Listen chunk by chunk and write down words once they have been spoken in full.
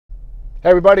Hey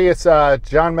everybody, it's Jon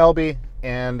Melby,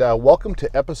 and welcome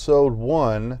to episode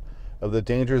 1 of the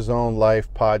Danger Zone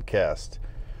Life podcast.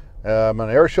 I'm an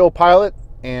airshow pilot,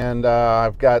 and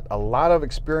I've got a lot of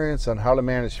experience on how to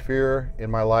manage fear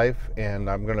in my life, and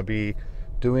I'm going to be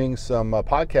doing some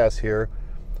podcasts here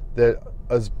that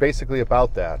is basically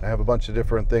about that. I have a bunch of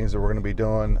different things that we're going to be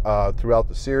doing throughout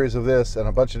the series of this and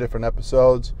a bunch of different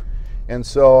episodes. And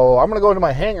so I'm going to go into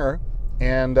my hangar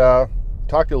and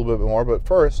talk to you a little bit more, but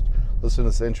first, listen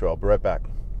to this intro. I'll be right back.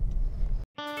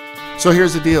 So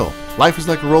here's the deal. Life is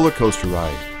like a roller coaster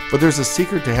ride, but there's a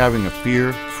secret to having a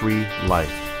fear-free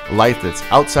life. A life that's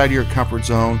outside of your comfort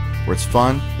zone, where it's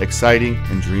fun, exciting,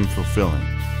 and dream-fulfilling.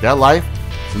 That life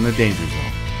is in the danger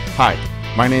zone. Hi,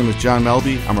 my name is Jon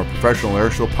Melby. I'm a professional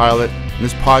airshow pilot, and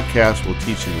this podcast will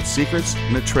teach you the secrets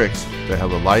and the tricks that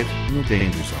have a life in the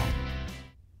danger zone.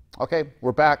 Okay,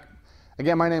 we're back.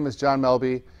 Again, my name is Jon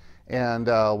Melby. And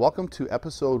welcome to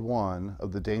episode 1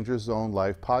 of the Danger Zone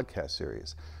Life podcast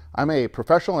series. I'm a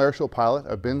professional airshow pilot.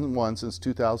 I've been one since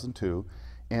 2002.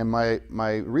 And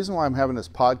my reason why I'm having this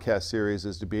podcast series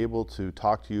is to be able to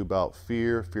talk to you about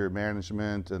fear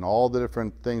management, and all the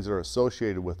different things that are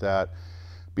associated with that.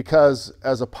 Because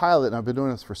as a pilot, and I've been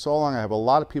doing this for so long, I have a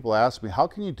lot of people ask me, how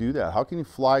can you do that? How can you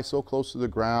fly so close to the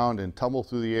ground and tumble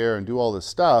through the air and do all this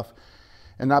stuff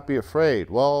and not be afraid?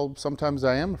 Well, sometimes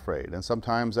I am afraid, and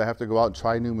sometimes I have to go out and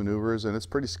try new maneuvers, and it's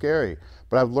pretty scary.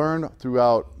 But I've learned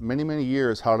throughout many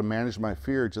years how to manage my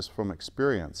fear just from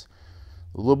experience.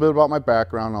 A little bit about my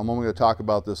background. I'm only going to talk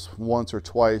about this once or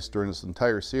twice during this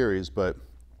entire series, but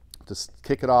to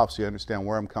kick it off so you understand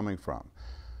where I'm coming from.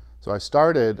 So I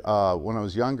started, when I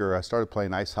was younger, I started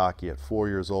playing ice hockey at 4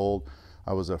 years old.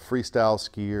 I was a freestyle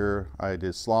skier. I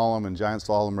did slalom and giant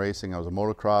slalom racing. I was a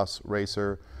motocross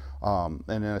racer. And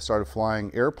then I started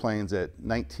flying airplanes at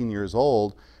 19 years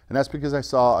old, and that's because I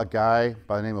saw a guy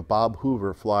by the name of Bob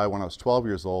Hoover fly when I was 12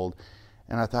 years old,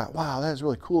 and I thought, wow, that's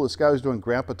really cool. This guy was doing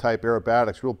grandpa type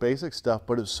aerobatics, real basic stuff,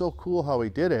 but it was so cool how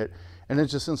he did it, and it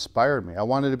just inspired me. I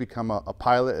wanted to become a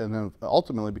pilot and then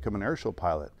ultimately become an airshow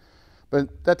pilot.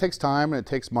 But that takes time and it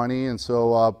takes money, and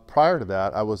so prior to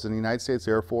that, I was in the United States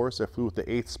Air Force. I flew with the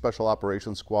 8th Special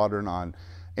Operations Squadron on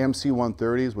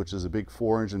MC-130s, which is a big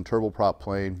 4-engine turboprop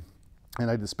plane. And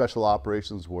I did special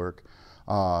operations work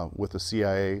with the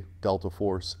CIA, Delta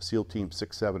Force, SEAL Team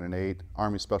 6, 7, and 8,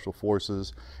 Army Special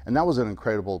Forces. And that was an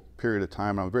incredible period of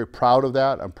time. I'm very proud of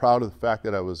that. I'm proud of the fact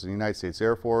that I was in the United States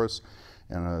Air Force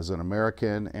and as an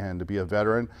American and to be a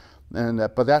veteran.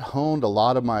 But that honed a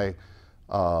lot of my,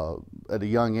 at a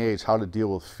young age, how to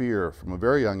deal with fear from a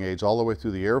very young age all the way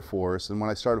through the Air Force. And when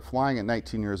I started flying at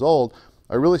 19 years old,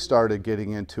 I really started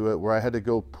getting into it where I had to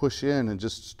go push in and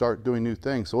just start doing new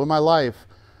things. So in my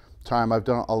lifetime, I've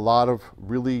done a lot of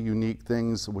really unique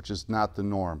things, which is not the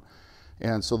norm.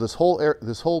 And so this whole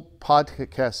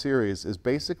podcast series is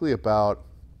basically about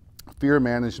fear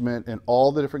management and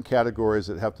all the different categories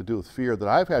that have to do with fear that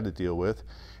I've had to deal with,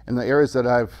 and the areas that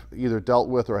I've either dealt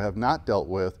with or have not dealt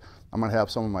with. I'm going to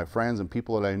have some of my friends and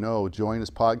people that I know join this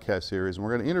podcast series, and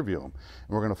we're going to interview them. And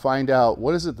we're going to find out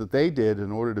what is it that they did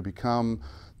in order to become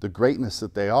the greatness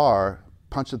that they are,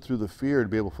 punching through the fear to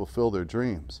be able to fulfill their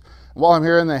dreams. And while I'm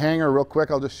here in the hangar, real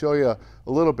quick, I'll just show you a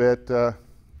little bit.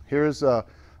 This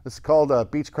is called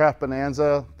Beechcraft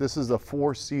Bonanza. This is a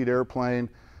 4-seat airplane.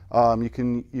 You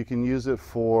can use it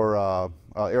for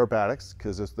aerobatics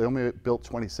because they only built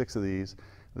 26 of these.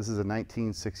 This is a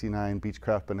 1969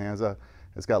 Beechcraft Bonanza.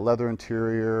 It's got leather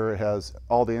interior, it has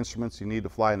all the instruments you need to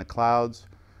fly in the clouds,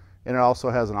 and it also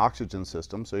has an oxygen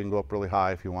system, so you can go up really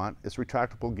high if you want. It's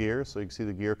retractable gear, so you can see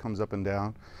the gear comes up and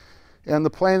down. And the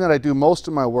plane that I do most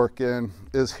of my work in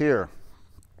is here,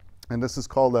 and this is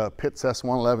called a Pitts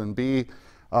S111B.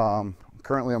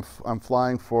 Currently I'm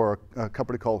flying for a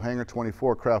company called Hangar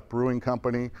 24 Craft Brewing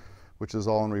Company, which is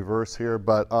all in reverse here,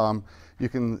 but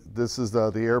this is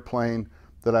the airplane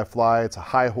that I fly. It's a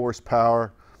high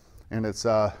horsepower, and it's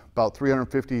about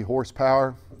 350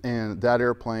 horsepower, and that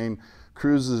airplane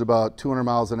cruises about 200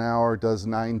 miles an hour, does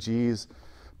 9 Gs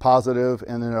positive,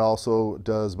 and then it also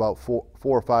does about 4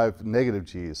 or 5 negative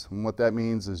Gs. And what that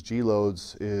means is G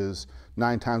loads is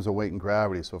 9 times the weight in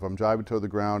gravity. So if I'm driving toward the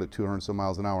ground at 200 some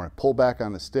miles an hour and I pull back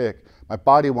on the stick, my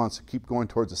body wants to keep going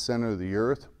towards the center of the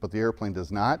earth, but the airplane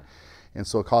does not. And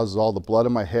so it causes all the blood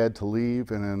in my head to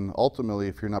leave, and then ultimately,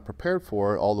 if you're not prepared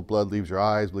for it, all the blood leaves your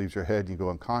eyes, leaves your head, and you go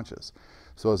unconscious.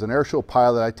 So as an airshow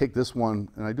pilot, I take this one,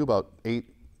 and I do about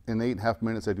 8.5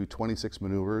 minutes, I do 26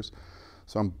 maneuvers.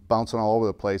 So I'm bouncing all over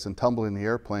the place and tumbling the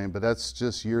airplane, but that's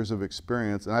just years of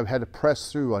experience. And I've had to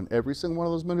press through on every single one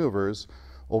of those maneuvers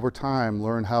over time,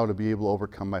 learn how to be able to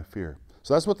overcome my fear.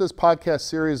 So that's what this podcast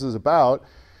series is about.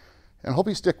 And I hope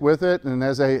you stick with it, and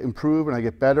as I improve and I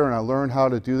get better and I learn how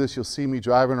to do this, you'll see me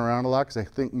driving around a lot because I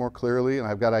think more clearly and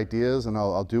I've got ideas, and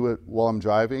I'll do it while I'm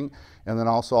driving. And then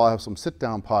also I'll have some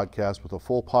sit-down podcasts with a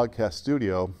full podcast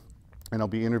studio, and I'll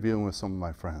be interviewing with some of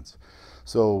my friends.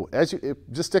 So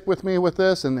just stick with me with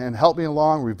this and help me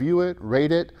along, review it,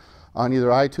 rate it on either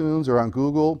iTunes or on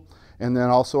Google, and then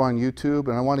also on YouTube.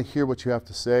 And I want to hear what you have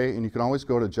to say. And you can always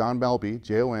go to Jon Melby,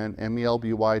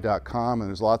 JONMELBY.com, and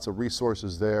there's lots of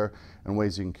resources there and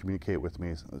ways you can communicate with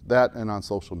me. That and on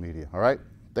social media. All right?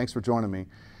 Thanks for joining me.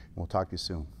 We'll talk to you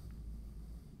soon.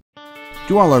 Do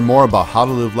you want to learn more about how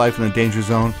to live life in the danger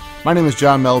zone? My name is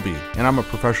Jon Melby, and I'm a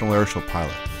professional airshow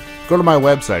pilot. Go to my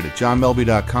website at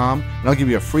JonMelby.com, and I'll give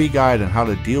you a free guide on how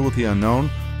to deal with the unknown,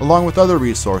 along with other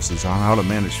resources on how to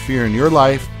manage fear in your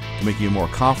life to make you a more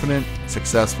confident,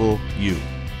 successful you.